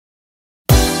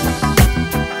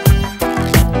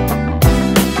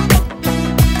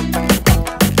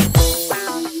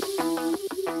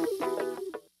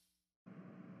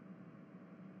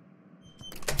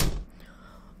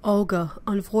Olga,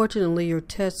 unfortunately your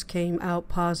test came out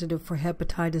positive for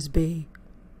hepatitis B.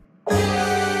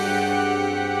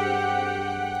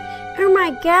 Oh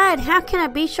my God, how can I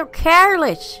be so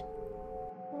careless?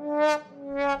 What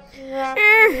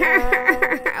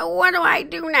do I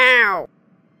do now?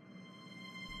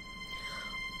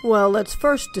 Well, let's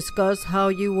first discuss how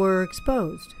you were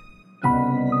exposed.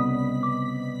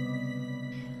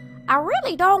 I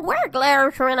really don't wear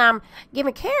glasses when I'm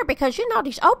giving care because,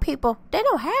 these old people, they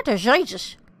don't have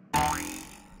diseases.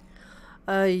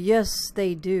 Yes,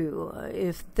 they do.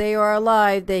 If they are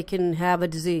alive, they can have a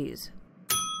disease.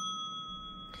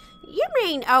 You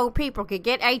mean old people could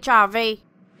get HIV?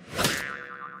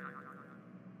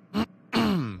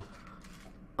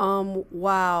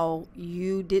 Wow,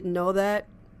 you didn't know that?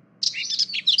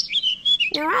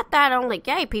 I thought only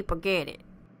gay people get it.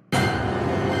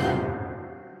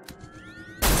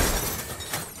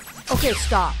 Okay,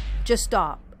 stop. Just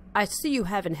stop. I see you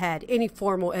haven't had any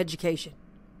formal education.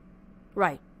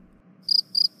 Right.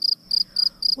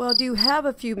 Well, do you have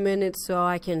a few minutes so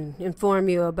I can inform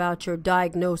you about your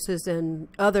diagnosis and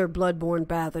other bloodborne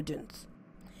pathogens?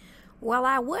 Well,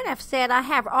 I would have said I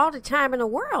have all the time in the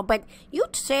world, but you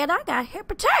said I got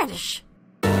hepatitis.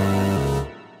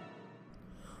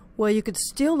 Well, you could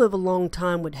still live a long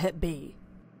time with Hep B.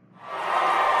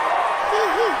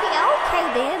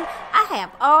 Okay then, I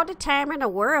have all the time in the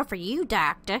world for you,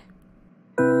 doctor.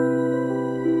 Mwah!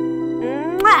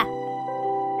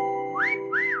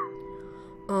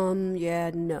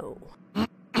 Yeah, no.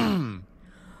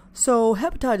 So,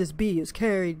 hepatitis B is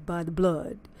carried by the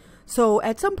blood. So,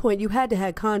 at some point, you had to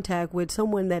have contact with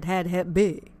someone that had Hep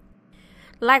B.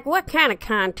 Like what kind of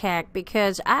contact?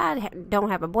 Because I don't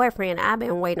have a boyfriend. I've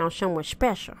been waiting on someone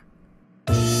special.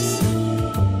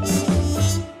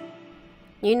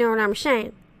 You know what I'm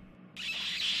saying?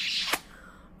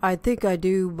 I think I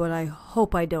do, but I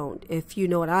hope I don't, if you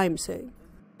know what I'm saying.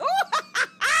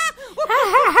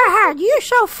 You're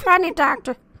so funny,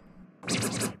 doctor.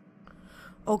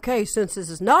 Okay, since this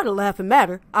is not a laughing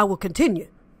matter, I will continue.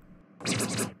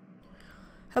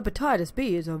 Hepatitis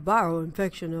B is a viral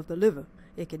infection of the liver.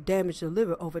 It can damage the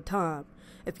liver over time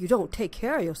if you don't take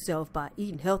care of yourself by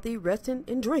eating healthy, resting,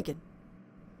 and drinking.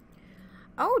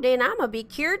 Oh, then I'm going to be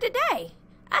cured today.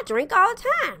 I drink all the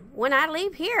time. When I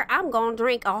leave here, I'm going to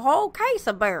drink a whole case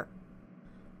of beer.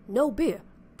 No beer.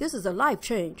 This is a life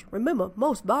change. Remember,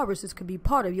 most viruses could be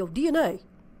part of your DNA.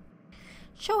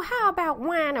 So how about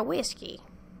wine or whiskey?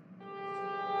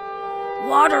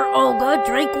 Water, Olga!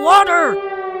 Drink water!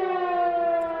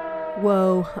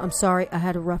 Whoa, I'm sorry, I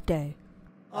had a rough day.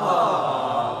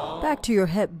 Aww. Back to your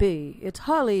Hep B. It's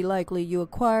highly likely you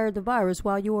acquired the virus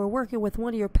while you were working with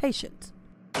one of your patients.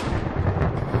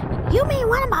 You mean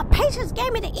one of my patients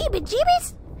gave me the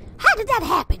heebie-jeebies? How did that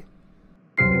happen?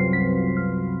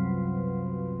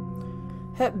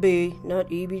 Hep B, not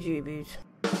heebie-jeebies.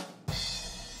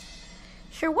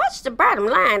 Sure, what's the bottom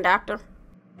line, doctor?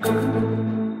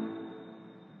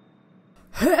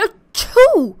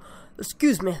 Achoo!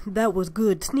 Excuse me, that was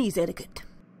good sneeze etiquette.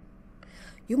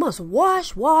 You must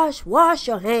wash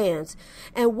your hands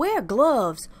and wear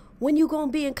gloves when you're going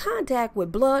to be in contact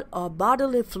with blood or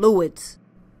bodily fluids.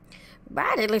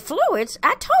 Bodily fluids?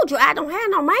 I told you I don't have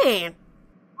no man.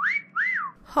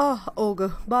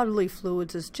 Olga, bodily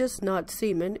fluids is just not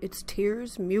semen. It's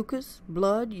tears, mucus,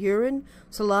 blood, urine,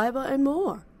 saliva, and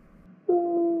more.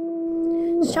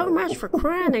 So much for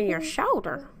crying in your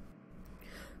shoulder.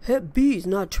 Hep B is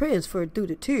not transferred through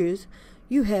the tears.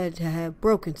 You had to have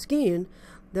broken skin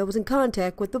that was in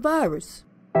contact with the virus.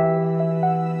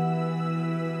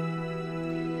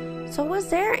 So was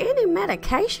there any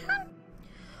medication?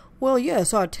 Well,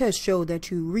 yes, our tests showed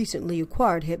that you recently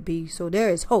acquired Hep B, so there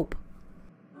is hope.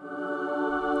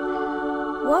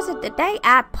 Was it the day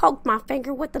I poked my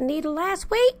finger with the needle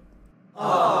last week?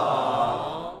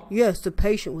 Aww. Yes, the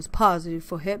patient was positive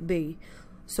for Hep B,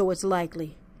 so it's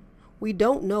likely. We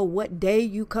don't know what day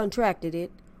you contracted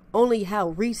it, only how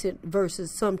recent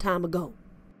versus some time ago.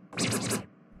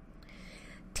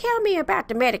 Tell me about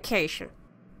the medication.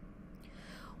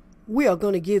 We are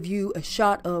going to give you a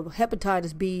shot of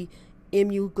hepatitis B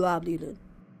immunoglobulin.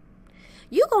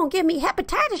 You gonna give me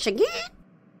hepatitis again?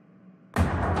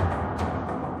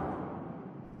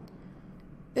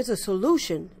 It's a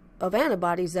solution of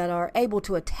antibodies that are able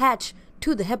to attach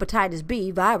to the hepatitis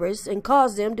B virus and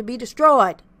cause them to be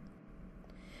destroyed.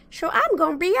 So I'm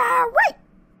gonna be all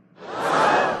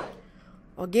right.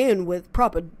 Again, with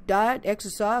proper diet,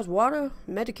 exercise, water,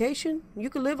 medication, you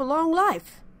can live a long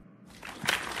life.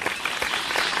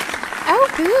 Oh,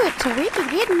 good, so we can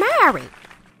get married.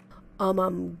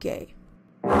 I'm gay.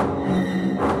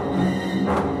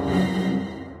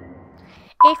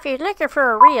 If you're looking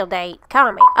for a real date,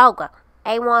 call me, Olga.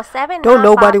 817 Don't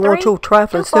nobody want your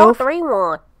trifling self.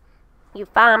 2431. You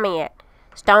find me at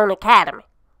Stone Academy.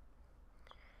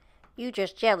 You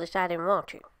just jealous I didn't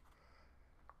want you.